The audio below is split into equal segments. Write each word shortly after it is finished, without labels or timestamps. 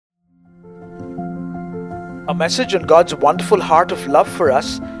a message on God's wonderful heart of love for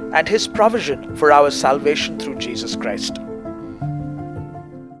us and His provision for our salvation through Jesus Christ.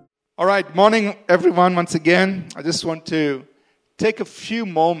 All right, morning everyone once again. I just want to take a few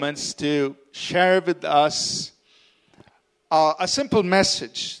moments to share with us a simple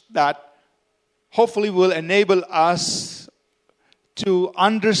message that hopefully will enable us to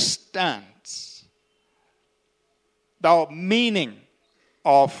understand the meaning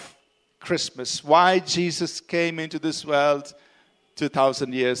of Christmas, why Jesus came into this world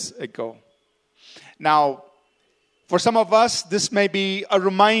 2,000 years ago. Now, for some of us, this may be a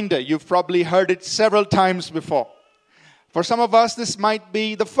reminder. You've probably heard it several times before. For some of us, this might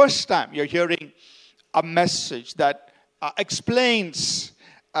be the first time you're hearing a message that explains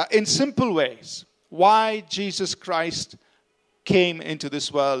in simple ways why Jesus Christ came into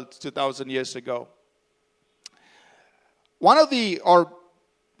this world 2,000 years ago. One of the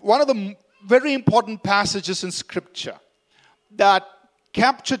very important passages in Scripture that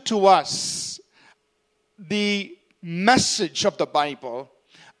capture to us the message of the Bible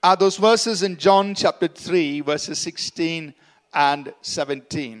are those verses in John chapter 3, verses 16 and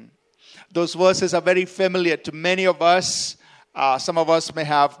 17. Those verses are very familiar to many of us. Some of us may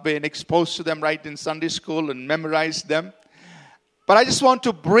have been exposed to them right in Sunday school and memorized them. But I just want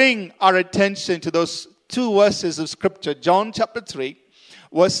to bring our attention to those two verses of Scripture, John chapter 3,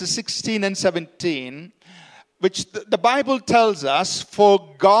 verses 16 and 17, which the Bible tells us,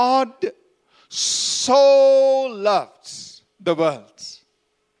 "For God so loved the world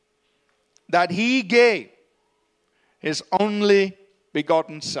that He gave His only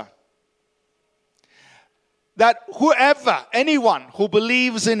begotten Son, that anyone who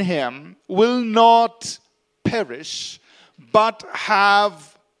believes in Him will not perish, but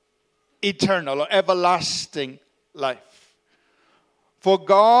have eternal or everlasting life. For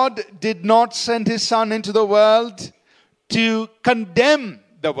God did not send His Son into the world to condemn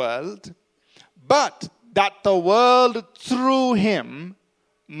the world, but that the world through Him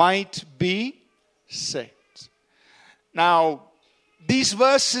might be saved." Now, these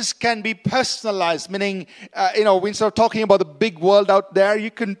verses can be personalized, meaning, instead of talking about the big world out there,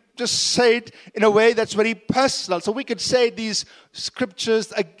 you can just say it in a way that's very personal. So we could say these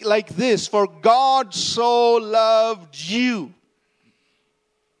scriptures like this: "For God so loved you,"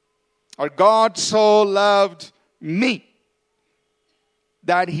 or "God so loved me,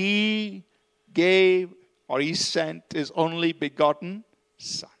 that He gave," or He sent His only begotten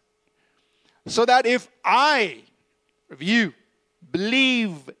Son. So that if you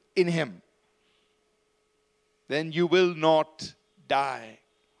believe in Him, then you will not die,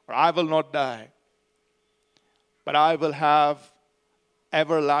 or I will not die, but I will have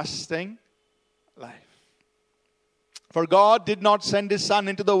everlasting life. For God did not send His Son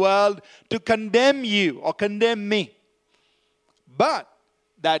into the world to condemn you or condemn me, but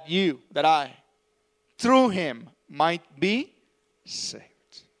that I, through Him might be saved.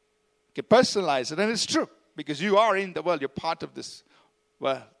 You can personalize it, and it's true, because you are in the world, you're part of this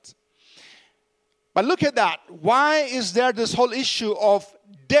world. But look at that. Why is there this whole issue of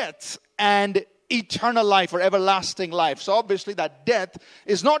death and eternal life or everlasting life? So obviously that death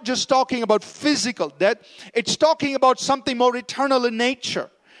is not just talking about physical death. It's talking about something more eternal in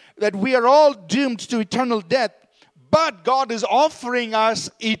nature. That we are all doomed to eternal death, but God is offering us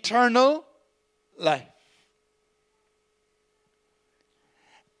eternal life.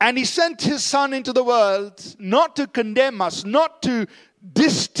 And He sent His Son into the world not to condemn us, not to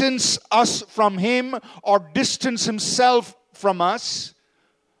distance us from Him or distance Himself from us,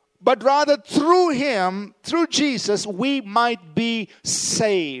 but rather through Him, through Jesus, we might be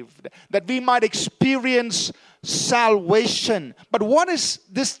saved, that we might experience salvation. But what is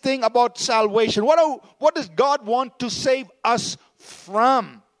this thing about salvation? What does God want to save us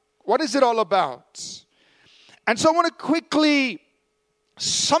from? What is it all about? And so I want to quickly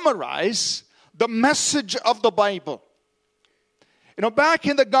summarize the message of the Bible. Back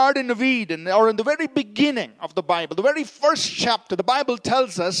in the Garden of Eden, or in the very beginning of the Bible, the very first chapter, the Bible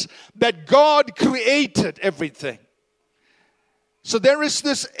tells us that God created everything. So there is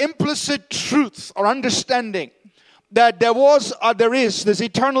this implicit truth or understanding that there is this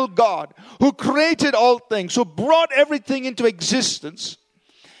eternal God who created all things, who brought everything into existence.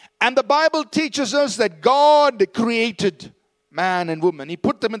 And the Bible teaches us that God created man and woman. He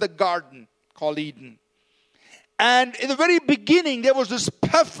put them in the garden called Eden. And in the very beginning, there was this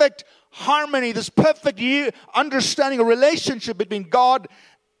perfect harmony, this perfect understanding, a relationship between God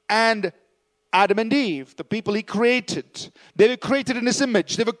and Adam and Eve, the people he created. They were created in his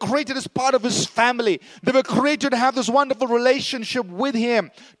image. They were created as part of his family. They were created to have this wonderful relationship with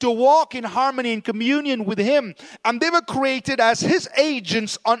him, to walk in harmony and communion with him. And they were created as his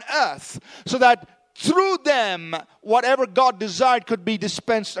agents on earth, so that through them, whatever God desired could be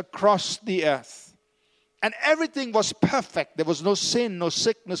dispensed across the earth. And everything was perfect. There was no sin, no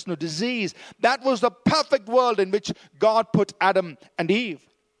sickness, no disease. That was the perfect world in which God put Adam and Eve.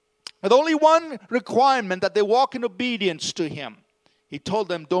 With only one requirement, that they walk in obedience to him. He told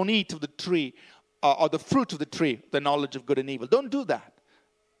them, don't eat of the tree or the fruit of the tree, the knowledge of good and evil. Don't do that.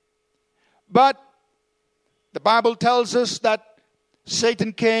 But the Bible tells us that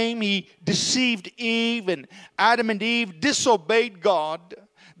Satan came, he deceived Eve, and Adam and Eve disobeyed God.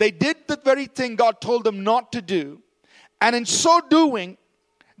 They did the very thing God told them not to do. And in so doing,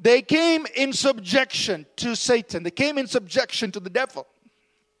 they came in subjection to Satan. They came in subjection to the devil.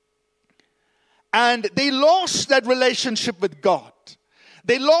 And they lost that relationship with God.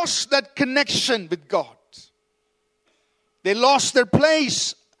 They lost that connection with God. They lost their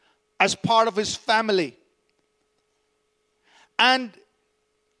place as part of his family. And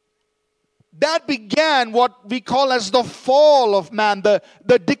that began what we call as the fall of man, the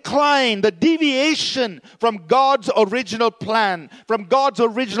decline, the deviation from God's original plan, from God's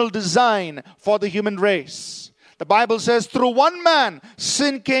original design for the human race. The Bible says, through one man,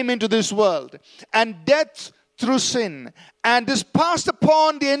 sin came into this world, and death through sin. And this passed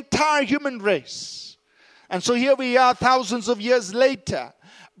upon the entire human race. And so here we are thousands of years later,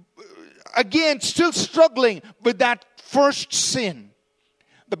 again, still struggling with that first sin.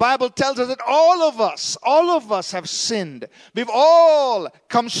 The Bible tells us that all of us have sinned. We've all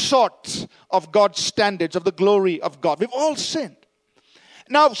come short of God's standards, of the glory of God. We've all sinned.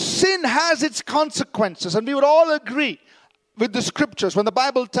 Now, sin has its consequences, and we would all agree with the scriptures when the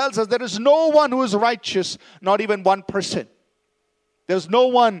Bible tells us there is no one who is righteous, not even 1%. There's no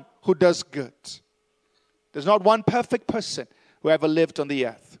one who does good. There's not one perfect person who ever lived on the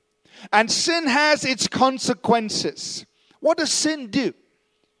earth. And sin has its consequences. What does sin do?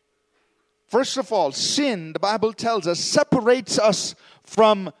 First of all, sin, the Bible tells us, separates us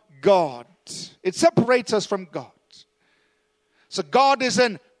from God. It separates us from God. So God is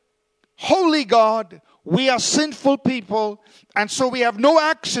an holy God. We are sinful people. And so we have no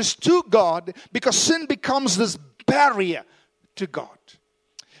access to God because sin becomes this barrier to God.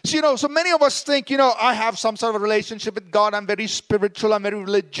 So, so many of us think, I have some sort of a relationship with God. I'm very spiritual. I'm very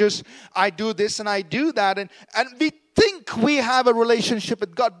religious. I do this and I do that. And we think we have a relationship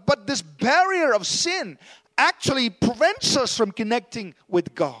with God. But this barrier of sin actually prevents us from connecting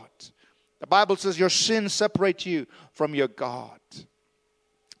with God. The Bible says your sins separate you from your God.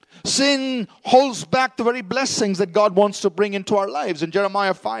 Sin holds back the very blessings that God wants to bring into our lives. In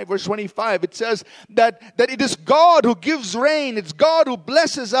Jeremiah 5 verse 25, it says that it is God who gives rain. It's God who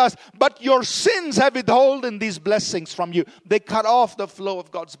blesses us. But your sins have withholden these blessings from you. They cut off the flow of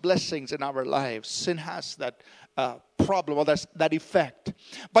God's blessings in our lives. Sin has that problem or that effect.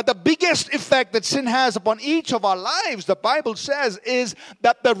 But the biggest effect that sin has upon each of our lives, the Bible says, is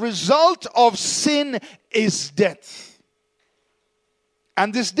that the result of sin is death.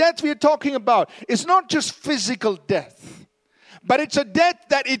 And this death we are talking about is not just physical death, but it's a death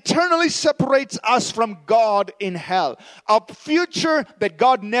that eternally separates us from God in hell. A future that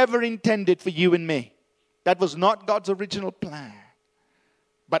God never intended for you and me. That was not God's original plan.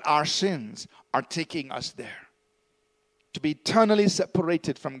 But our sins are taking us there. To be eternally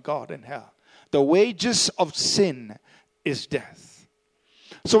separated from God in hell. The wages of sin is death.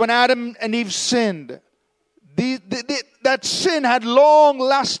 So when Adam and Eve sinned, that sin had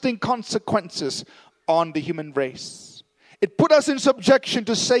long-lasting consequences on the human race. It put us in subjection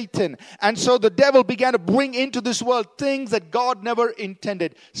to Satan. And so the devil began to bring into this world things that God never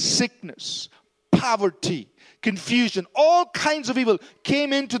intended. Sickness, poverty, confusion, all kinds of evil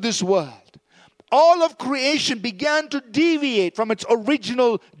came into this world. All of creation began to deviate from its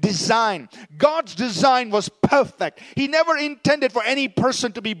original design. God's design was perfect. He never intended for any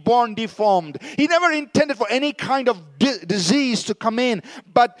person to be born deformed. He never intended for any kind of disease to come in.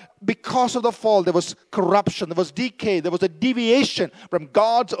 But because of the fall, there was corruption, there was decay, there was a deviation from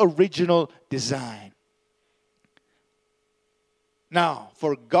God's original design. Now,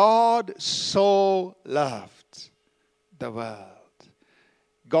 for God so loved the world.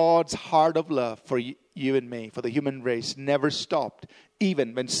 God's heart of love for you and me, for the human race, never stopped,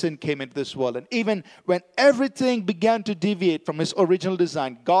 even when sin came into this world. And even when everything began to deviate from His original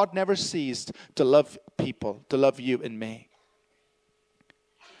design, God never ceased to love people, to love you and me.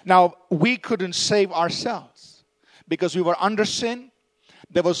 Now, we couldn't save ourselves because we were under sin,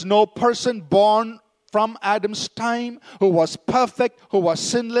 There was no person born from Adam's time who was perfect, who was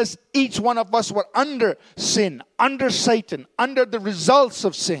sinless. Each one of us were under sin, under Satan, under the results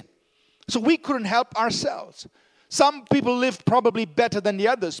of sin. So we couldn't help ourselves. Some people lived probably better than the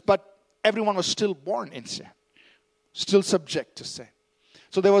others, but everyone was still born in sin, still subject to sin.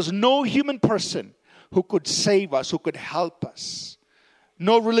 So there was no human person who could save us, who could help us.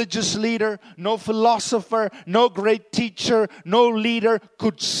 No religious leader, no philosopher, no great teacher, no leader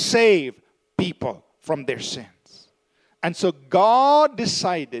could save people from their sins. And so God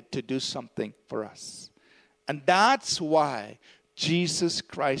decided to do something for us. And that's why Jesus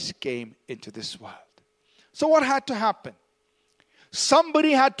Christ came into this world. So what had to happen?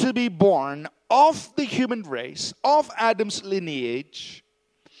 Somebody had to be born of the human race, of Adam's lineage,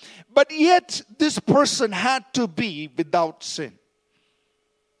 but yet this person had to be without sin.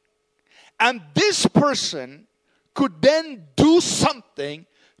 And this person could then do something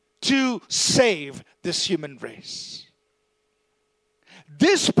to save this human race.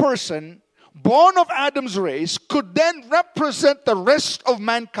 This person, born of Adam's race, could then represent the rest of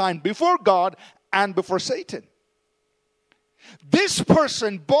mankind before God and before Satan. This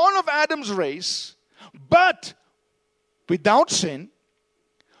person, born of Adam's race, but without sin,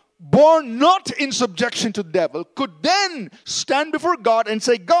 born not in subjection to the devil, could then stand before God and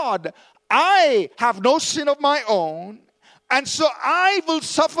say, God, I have no sin of my own, and so I will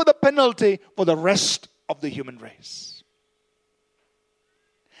suffer the penalty for the rest of the human race.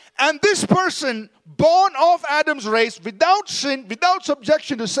 And this person, born of Adam's race, without sin, without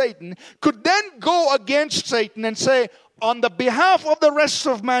subjection to Satan, could then go against Satan and say, on the behalf of the rest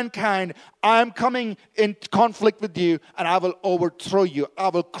of mankind, I am coming in conflict with you, and I will overthrow you. I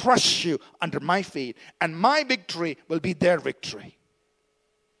will crush you under my feet, and my victory will be their victory.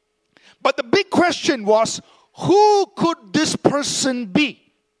 But the big question was, who could this person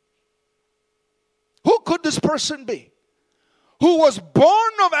be? Who could this person be? Who was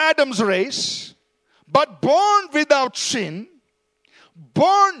born of Adam's race, but born without sin,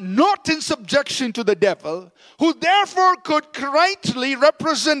 born not in subjection to the devil, who therefore could rightly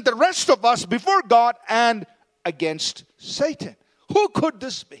represent the rest of us before God and against Satan. Who could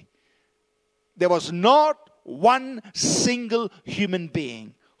this be? There was not one single human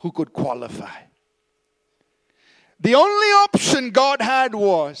being who could qualify. The only option God had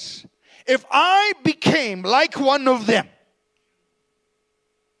was, if I became like one of them,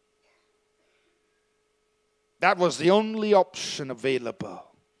 that was the only option available.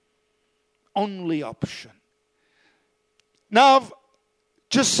 Only option. Now,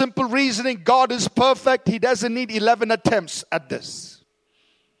 just simple reasoning, God is perfect. He doesn't need 11 attempts at this.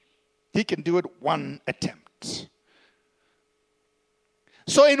 He can do it one attempt.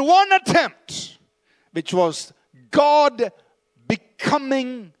 So in one attempt, which was God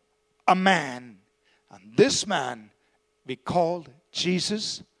becoming a man, and this man we called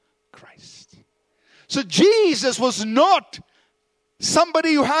Jesus Christ. So Jesus was not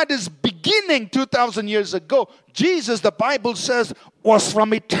somebody who had his beginning 2,000 years ago. Jesus, the Bible says, was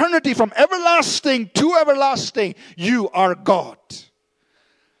from eternity, from everlasting to everlasting. You are God.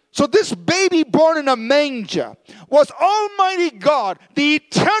 So this baby born in a manger was Almighty God, the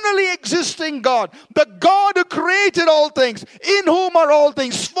eternally existing God, the God who created all things, in whom are all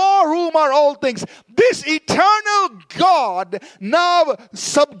things, for whom are all things. This eternal God now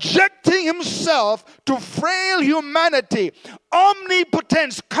subjecting himself to frail humanity,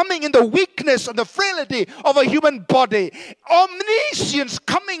 omnipotence coming in the weakness and the frailty of a human body, omniscience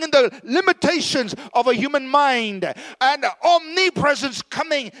coming in the limitations of a human mind, and omnipresence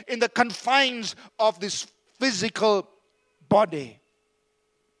coming in the confines of this physical body.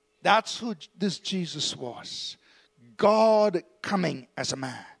 That's who this Jesus was. God coming as a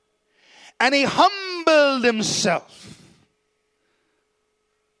man. And he humbled himself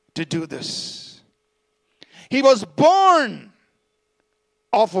to do this. He was born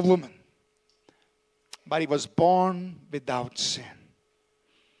of a woman, but he was born without sin.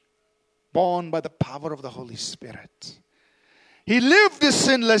 Born by the power of the Holy Spirit. He lived this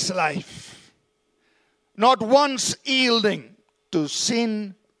sinless life, not once yielding to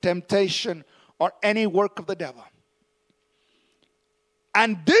sin, temptation, or any work of the devil.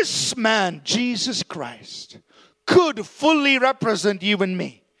 And this man, Jesus Christ, could fully represent you and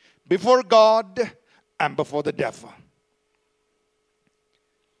me before God and before the devil.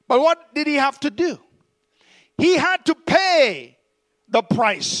 But what did he have to do? He had to pay the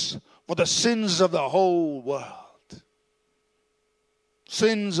price for the sins of the whole world.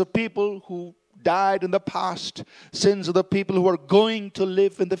 Sins of people who died in the past, sins of the people who are going to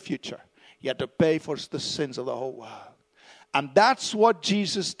live in the future. He had to pay for the sins of the whole world. And that's what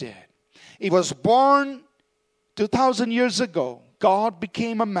Jesus did. He was born 2,000 years ago. God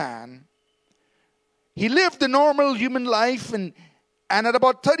became a man. He lived a normal human life, and at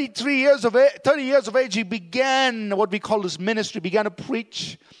about 30 years of age, he began what we call his ministry. He began to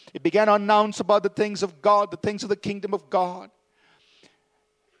preach. He began to announce about the things of God, the things of the kingdom of God.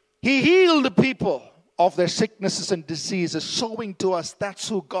 He healed the people of their sicknesses and diseases, showing to us that's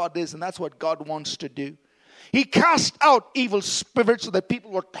who God is and that's what God wants to do. He cast out evil spirits so that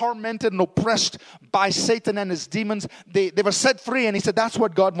people were tormented and oppressed by Satan and his demons. They were set free, and he said that's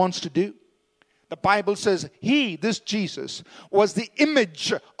what God wants to do. The Bible says this Jesus, was the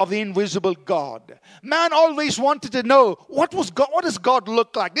image of the invisible God. Man always wanted to know, what does God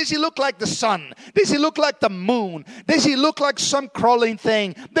look like? Does he look like the sun? Does he look like the moon? Does he look like some crawling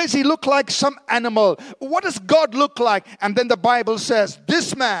thing? Does he look like some animal? What does God look like? And then the Bible says,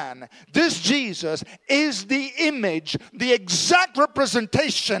 this man, this Jesus, is the image, the exact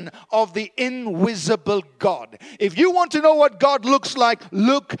representation of the invisible God. If you want to know what God looks like,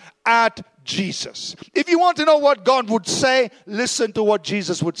 look at Jesus. If you want to know what God would say, listen to what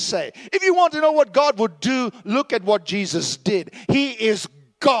Jesus would say. If you want to know what God would do, look at what Jesus did. He is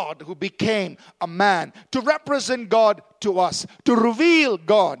God who became a man to represent God to us, to reveal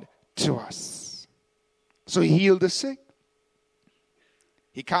God to us. So he healed the sick.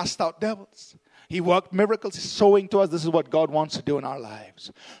 He cast out devils. He worked miracles, showing to us this is what God wants to do in our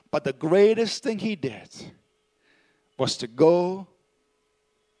lives. But the greatest thing he did was to go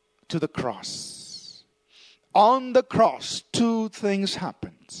to the cross. On the cross, two things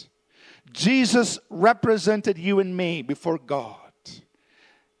happened. Jesus represented you and me before God.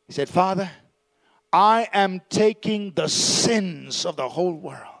 He said, Father, I am taking the sins of the whole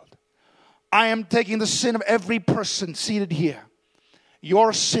world. I am taking the sin of every person seated here.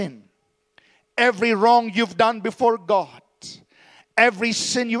 Your sin, every wrong you've done before God, every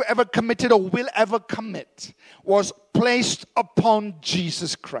sin you ever committed or will ever commit was placed upon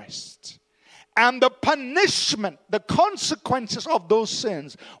Jesus Christ. And the punishment, the consequences of those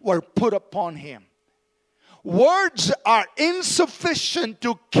sins were put upon him. Words are insufficient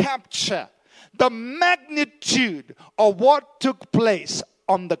to capture the magnitude of what took place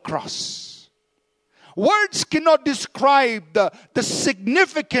on the cross. Words cannot describe the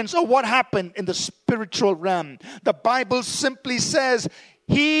significance of what happened in the spiritual realm. The Bible simply says,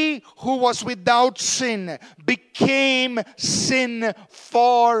 he who was without sin became sin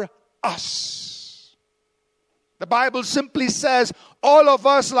for us. The Bible simply says, all of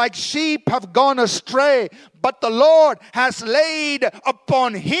us like sheep have gone astray, but the Lord has laid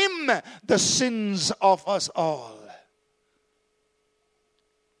upon him the sins of us all.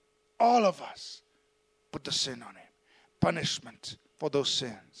 All of us put the sin on him. Punishment for those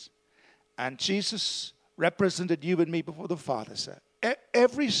sins. And Jesus represented you and me before the Father, said,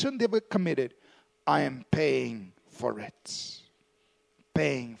 every sin they were committed, I am paying for it.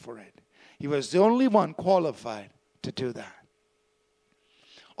 Paying for it. He was the only one qualified to do that.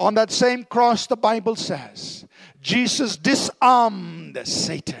 On that same cross, the Bible says, Jesus disarmed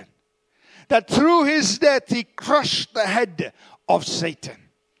Satan. That through his death, he crushed the head of Satan.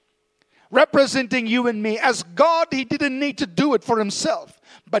 Representing you and me. As God, he didn't need to do it for himself,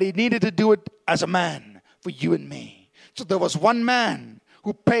 but he needed to do it as a man for you and me. So there was one man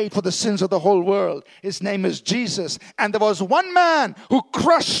who paid for the sins of the whole world. His name is Jesus. And there was one man who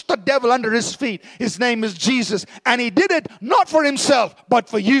crushed the devil under his feet. His name is Jesus. And he did it not for himself, but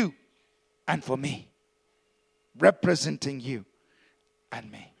for you and for me. Representing you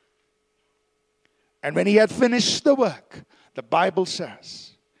and me. And when he had finished the work, the Bible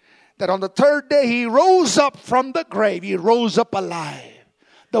says that on the third day he rose up from the grave. He rose up alive.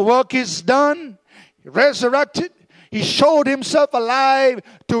 The work is done. He resurrected. He showed himself alive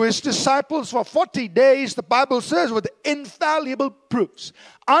to his disciples for 40 days, the Bible says, with infallible proofs,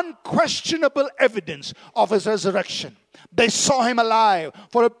 unquestionable evidence of his resurrection. They saw him alive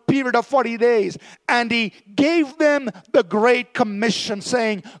for a period of 40 days, and he gave them the Great Commission,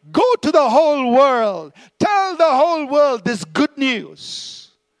 saying, go to the whole world, tell the whole world this good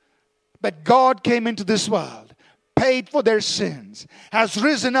news, that God came into this world, paid for their sins, has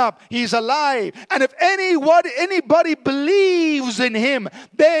risen up, he's alive, and if anybody believes in him,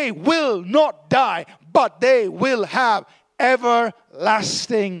 they will not die, but they will have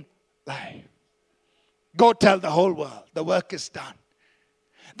everlasting life. Go tell the whole world, the work is done.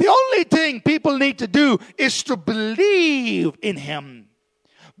 The only thing people need to do is to believe in him.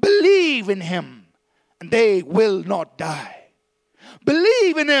 Believe in him, and they will not die.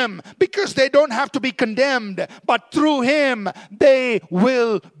 Believe in him because they don't have to be condemned, but through him they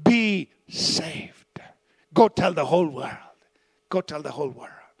will be saved. Go tell the whole world. Go tell the whole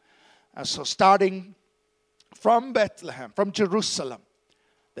world. And so starting from Bethlehem, from Jerusalem,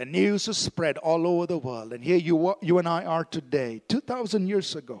 the news is spread all over the world. And here you and I are today, 2,000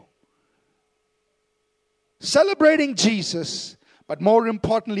 years ago, celebrating Jesus, but more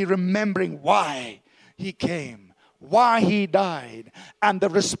importantly, remembering why he came, why he died, and the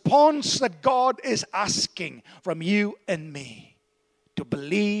response that God is asking from you and me to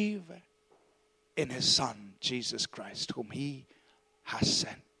believe in his Son, Jesus Christ, whom he has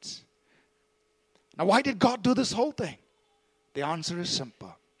sent. Now, why did God do this whole thing? The answer is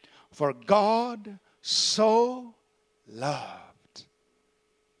simple. For God so loved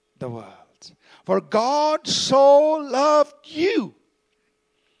the world. For God so loved you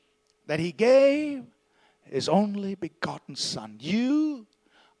that he gave his only begotten Son. You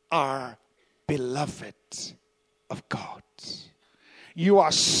are beloved of God. You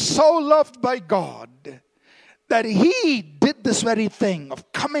are so loved by God that he did this very thing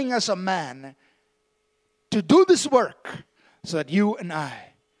of coming as a man to do this work so that you and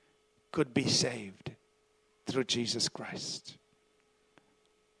I could be saved through Jesus Christ.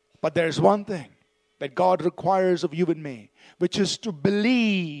 But there's one thing that God requires of you and me, which is to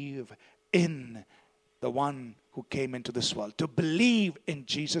believe in the one who came into this world, to believe in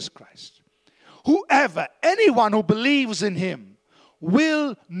Jesus Christ. Anyone who believes in him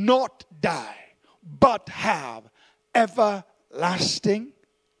will not die, but have everlasting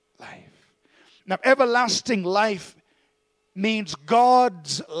life. Now, everlasting life means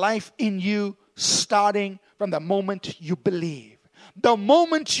God's life in you starting from the moment you believe. The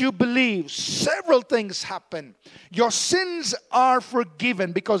moment you believe, several things happen. Your sins are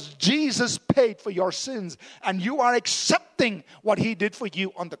forgiven because Jesus paid for your sins and you are accepting what he did for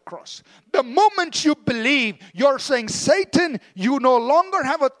you on the cross. The moment you believe, you're saying, Satan, you no longer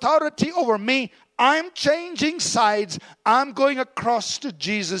have authority over me. I'm changing sides. I'm going across to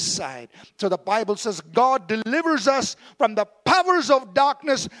Jesus' side. So the Bible says God delivers us from the powers of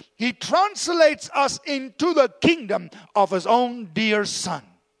darkness. He translates us into the kingdom of his own dear Son.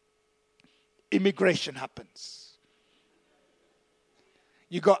 Immigration happens.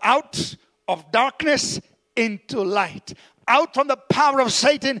 You go out of darkness into light. Out from the power of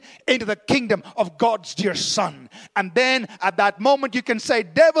Satan into the kingdom of God's dear Son. And then at that moment you can say,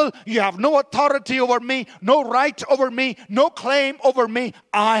 devil, you have no authority over me, no right over me, no claim over me.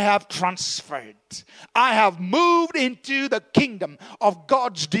 I have transferred. I have moved into the kingdom of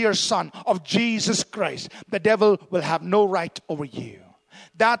God's dear Son, of Jesus Christ. The devil will have no right over you.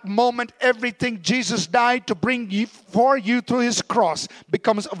 That moment, everything Jesus died to bring you for you through his cross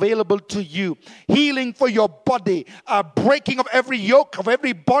becomes available to you. Healing for your body, breaking of every yoke, of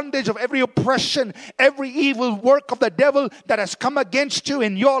every bondage, of every oppression, every evil work of the devil that has come against you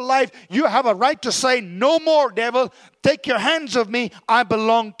in your life. You have a right to say, no more, devil. Take your hands off me. I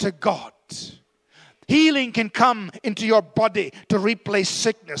belong to God. Healing can come into your body to replace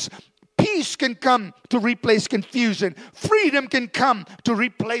sickness. Peace can come to replace confusion. Freedom can come to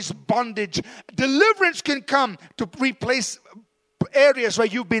replace bondage. Deliverance can come to replace areas where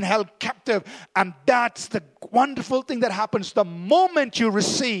you've been held captive. And that's the wonderful thing that happens the moment you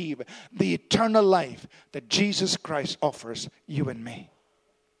receive the eternal life that Jesus Christ offers you and me.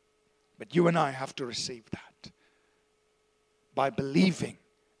 But you and I have to receive that by believing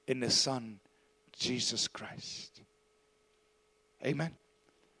in his Son, Jesus Christ. Amen.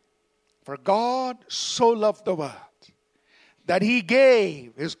 For God so loved the world that he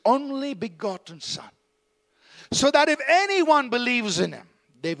gave his only begotten Son, so that if anyone believes in him,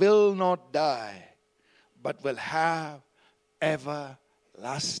 they will not die, but will have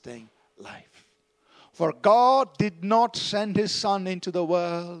everlasting life. For God did not send his Son into the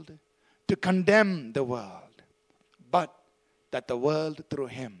world to condemn the world, but that the world through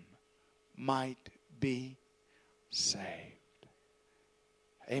him might be saved.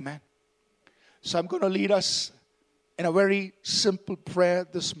 Amen. So I'm going to lead us in a very simple prayer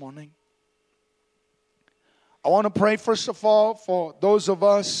this morning. I want to pray first of all for those of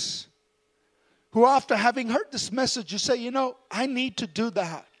us who, after having heard this message, you say, I need to do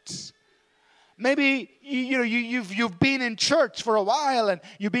that. Maybe you've been in church for a while and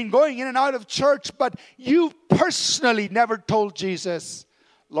you've been going in and out of church, but you personally never told Jesus,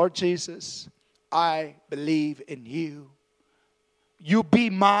 Lord Jesus, I believe in you. You be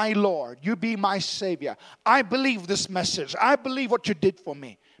my Lord. You be my Savior. I believe this message. I believe what you did for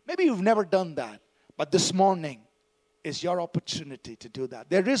me. Maybe you've never done that. But this morning is your opportunity to do that.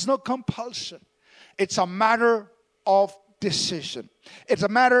 There is no compulsion. It's a matter of decision. It's a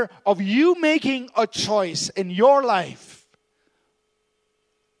matter of you making a choice in your life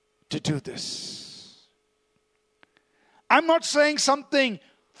to do this. I'm not saying something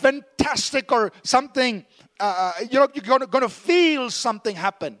fantastic or something, you're going to feel something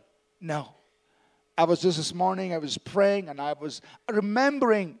happen. No. I was just this morning, I was praying and I was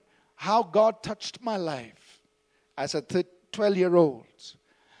remembering how God touched my life as a 12-year-old.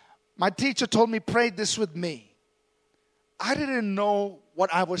 My teacher told me, pray this with me. I didn't know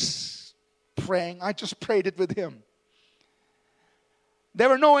what I was praying. I just prayed it with him. There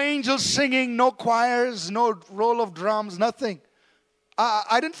were no angels singing, no choirs, no roll of drums, nothing.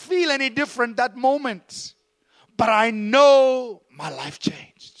 I didn't feel any different that moment. But I know my life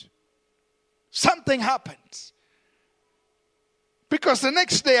changed. Something happened. Because the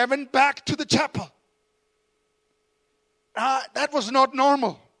next day I went back to the chapel. That was not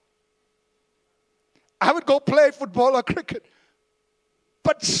normal. I would go play football or cricket.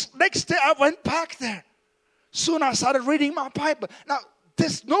 But next day I went back there. Soon I started reading my Bible. Now,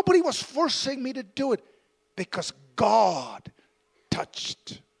 nobody was forcing me to do it. Because God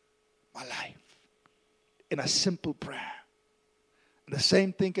touched my life in a simple prayer. And the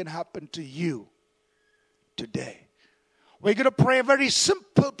same thing can happen to you today. We're going to pray a very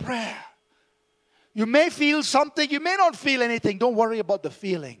simple prayer. You may feel something, you may not feel anything. Don't worry about the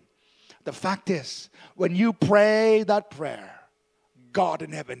feeling. The fact is, when you pray that prayer, God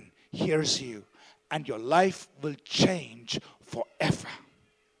in heaven hears you and your life will change forever.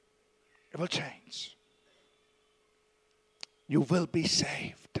 It will change. You will be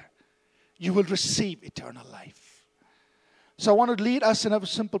saved. You will receive eternal life. So I want to lead us in a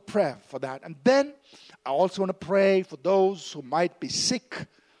simple prayer for that. And then I also want to pray for those who might be sick,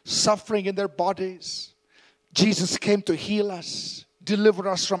 suffering in their bodies. Jesus came to heal us, deliver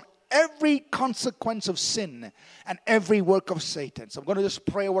us from every consequence of sin and every work of Satan. So I'm going to just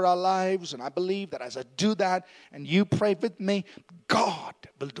pray over our lives, and I believe that as I do that and you pray with me, God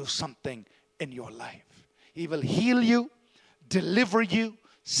will do something in your life. He will heal you, deliver you,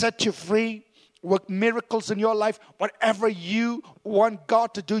 set you free, work miracles in your life. Whatever you want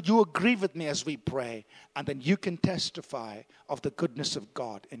God to do, you agree with me as we pray, and then you can testify of the goodness of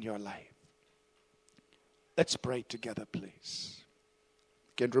God in your life. Let's pray together, please.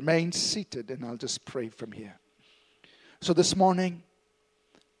 You can remain seated and I'll just pray from here. So this morning,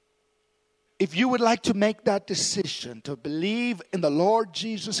 if you would like to make that decision to believe in the Lord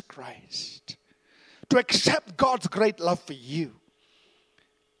Jesus Christ, to accept God's great love for you,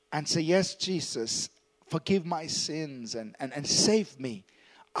 and say, yes, Jesus, forgive my sins and save me.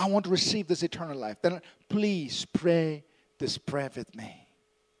 I want to receive this eternal life. Then please pray this prayer with me.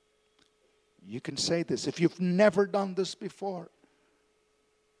 You can say this. If you've never done this before,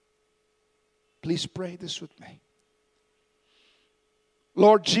 please pray this with me.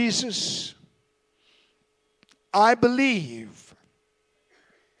 Lord Jesus, I believe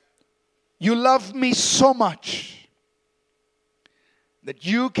you love me so much that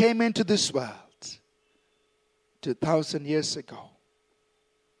you came into this world 2,000 years ago.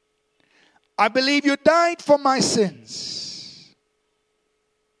 I believe you died for my sins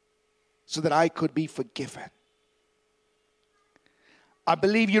so that I could be forgiven. I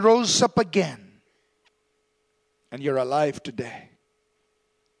believe you rose up again and you're alive today.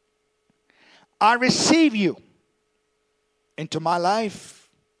 I receive you into my life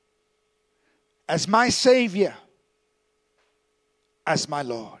as my Savior, as my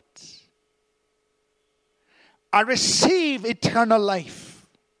Lord. I receive eternal life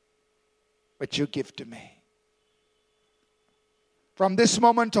which you give to me. From this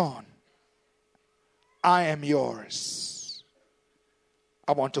moment on, I am yours.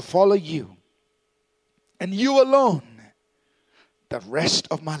 I want to follow you and you alone the rest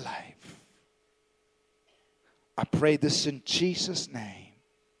of my life. I pray this in Jesus' name.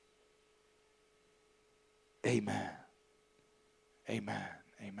 Amen. Amen.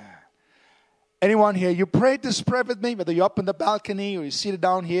 Amen. Anyone here, you prayed this prayer with me, whether you're up in the balcony or you're seated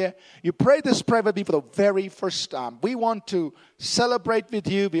down here, you prayed this prayer with me for the very first time. We want to celebrate with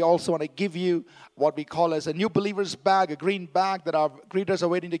you. We also want to give you what we call as a new believer's bag, a green bag that our greeters are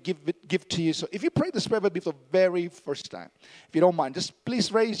waiting to give to you. So if you prayed this prayer with me for the very first time, if you don't mind, just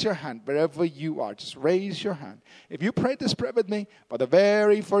please raise your hand wherever you are. Just raise your hand. If you prayed this prayer with me for the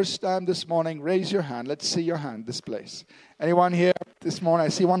very first time this morning, raise your hand. Let's see your hand this place. Anyone here this morning? I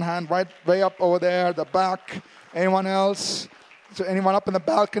see one hand right way up over there, the back. Anyone else? So anyone up in the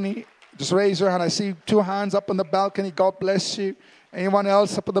balcony? Just raise your hand. I see two hands up on the balcony. God bless you. Anyone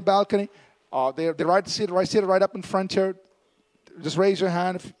else up on the balcony? They're seated right up in front here. Just raise your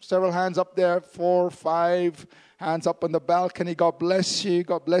hand. Several hands up there. 4, 5 hands up on the balcony. God bless you.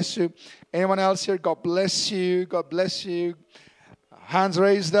 God bless you. Anyone else here? God bless you. God bless you. Hands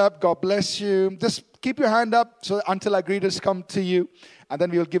raised up. God bless you. Just keep your hand up so until our greeters come to you. And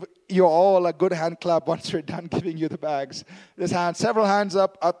then we'll give you all a good hand clap once we're done giving you the bags. There's several hands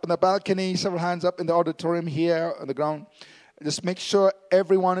up in the balcony, several hands up in the auditorium here on the ground. Just make sure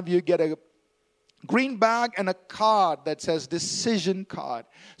every one of you get a green bag and a card that says decision card.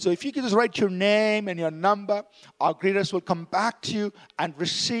 So if you could just write your name and your number, our greeters will come back to you and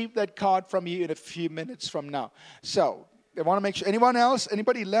receive that card from you in a few minutes from now. So I want to make sure,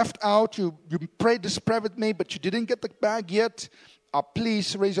 anybody left out, you prayed this prayer with me, but you didn't get the bag yet,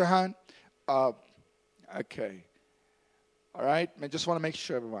 please raise your hand. Okay. All right. I just want to make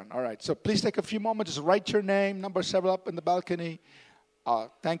sure, everyone. All right. So please take a few moments. Just write your name, number several up in the balcony.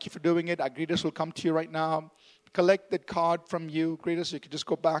 Thank you for doing it. Our greeters will come to you right now. Collect that card from you. Greeters, you can just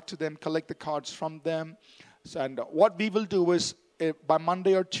go back to them, collect the cards from them. And what we will do is, by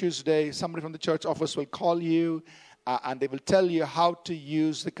Monday or Tuesday, somebody from the church office will call you, and they will tell you how to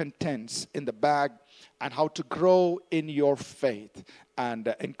use the contents in the bag and how to grow in your faith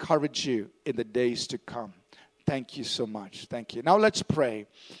and encourage you in the days to come. Thank you so much. Thank you. Now let's pray.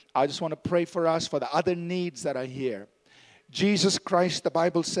 I just want to pray for us, for the other needs that are here. Jesus Christ, the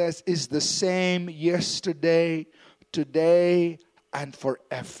Bible says, is the same yesterday, today, and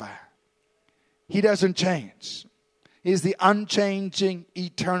forever. He doesn't change. He's the unchanging,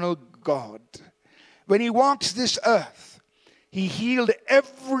 eternal God. When He walks this earth, He healed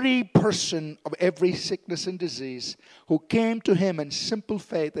every person of every sickness and disease who came to Him in simple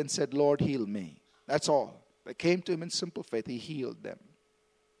faith and said, Lord, heal me. That's all. They came to Him in simple faith. He healed them.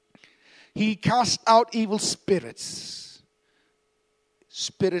 He cast out evil spirits.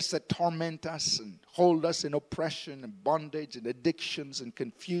 Spirits that torment us and hold us in oppression and bondage and addictions and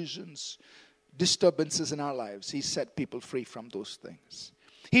confusions, disturbances in our lives. He set people free from those things.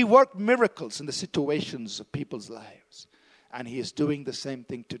 He worked miracles in the situations of people's lives. And He is doing the same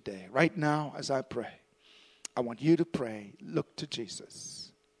thing today. Right now, as I pray, I want you to pray, look to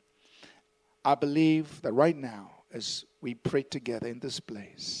Jesus. I believe that right now, as we pray together in this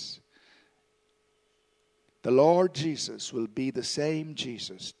place, the Lord Jesus will be the same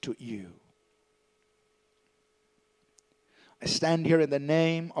Jesus to you. I stand here in the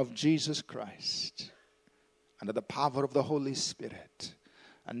name of Jesus Christ, under the power of the Holy Spirit.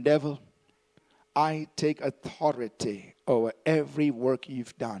 And devil, I take authority over every work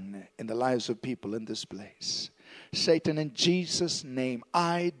you've done in the lives of people in this place. Satan, in Jesus' name,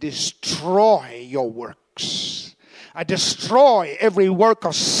 I destroy your works. I destroy every work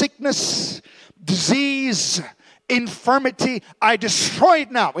of sickness, disease, infirmity. I destroy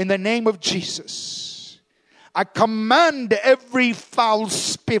it now in the name of Jesus. I command every foul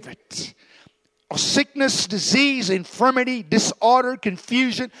spirit of sickness, disease, infirmity, disorder,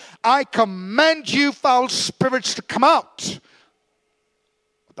 confusion. I command you, foul spirits, to come out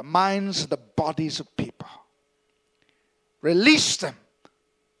of the minds and the bodies of people. Release them.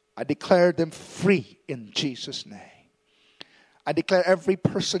 I declare them free in Jesus' name. I declare every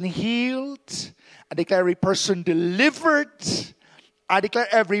person healed. I declare every person delivered. I declare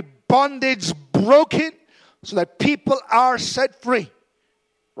every bondage broken so that people are set free.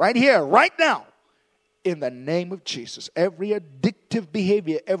 Right here, right now. In the name of Jesus. Every addictive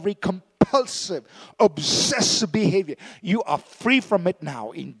behavior, every compulsive, obsessive behavior, you are free from it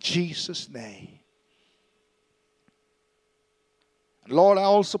now in Jesus' name. Lord, I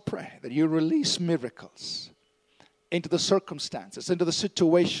also pray that you release miracles into the circumstances, into the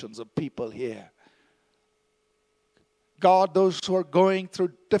situations of people here. God, those who are going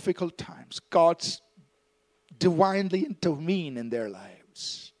through difficult times, God's divinely intervene in their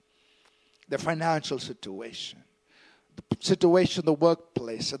lives. Their financial situation, the situation in the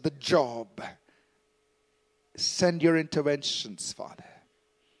workplace, at the job. Send your interventions, Father.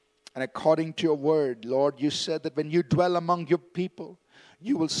 And according to your word, Lord, you said that when you dwell among your people,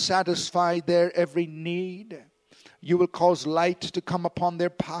 you will satisfy their every need. You will cause light to come upon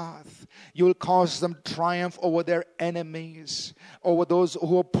their path. You will cause them to triumph over their enemies, over those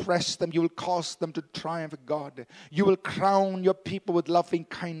who oppress them. You will cause them to triumph, God. You will crown your people with loving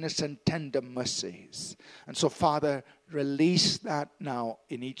kindness and tender mercies. And so, Father, release that now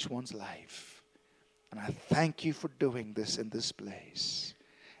in each one's life. And I thank you for doing this in this place.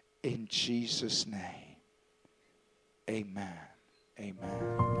 In Jesus' name, amen.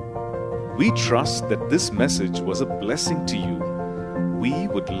 Amen. We trust that this message was a blessing to you. We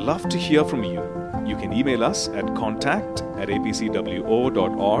would love to hear from you. You can email us at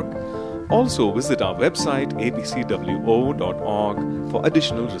contact@apcwo.org. Also visit our website apcwo.org for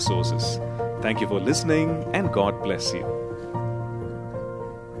additional resources. Thank you for listening and God bless you.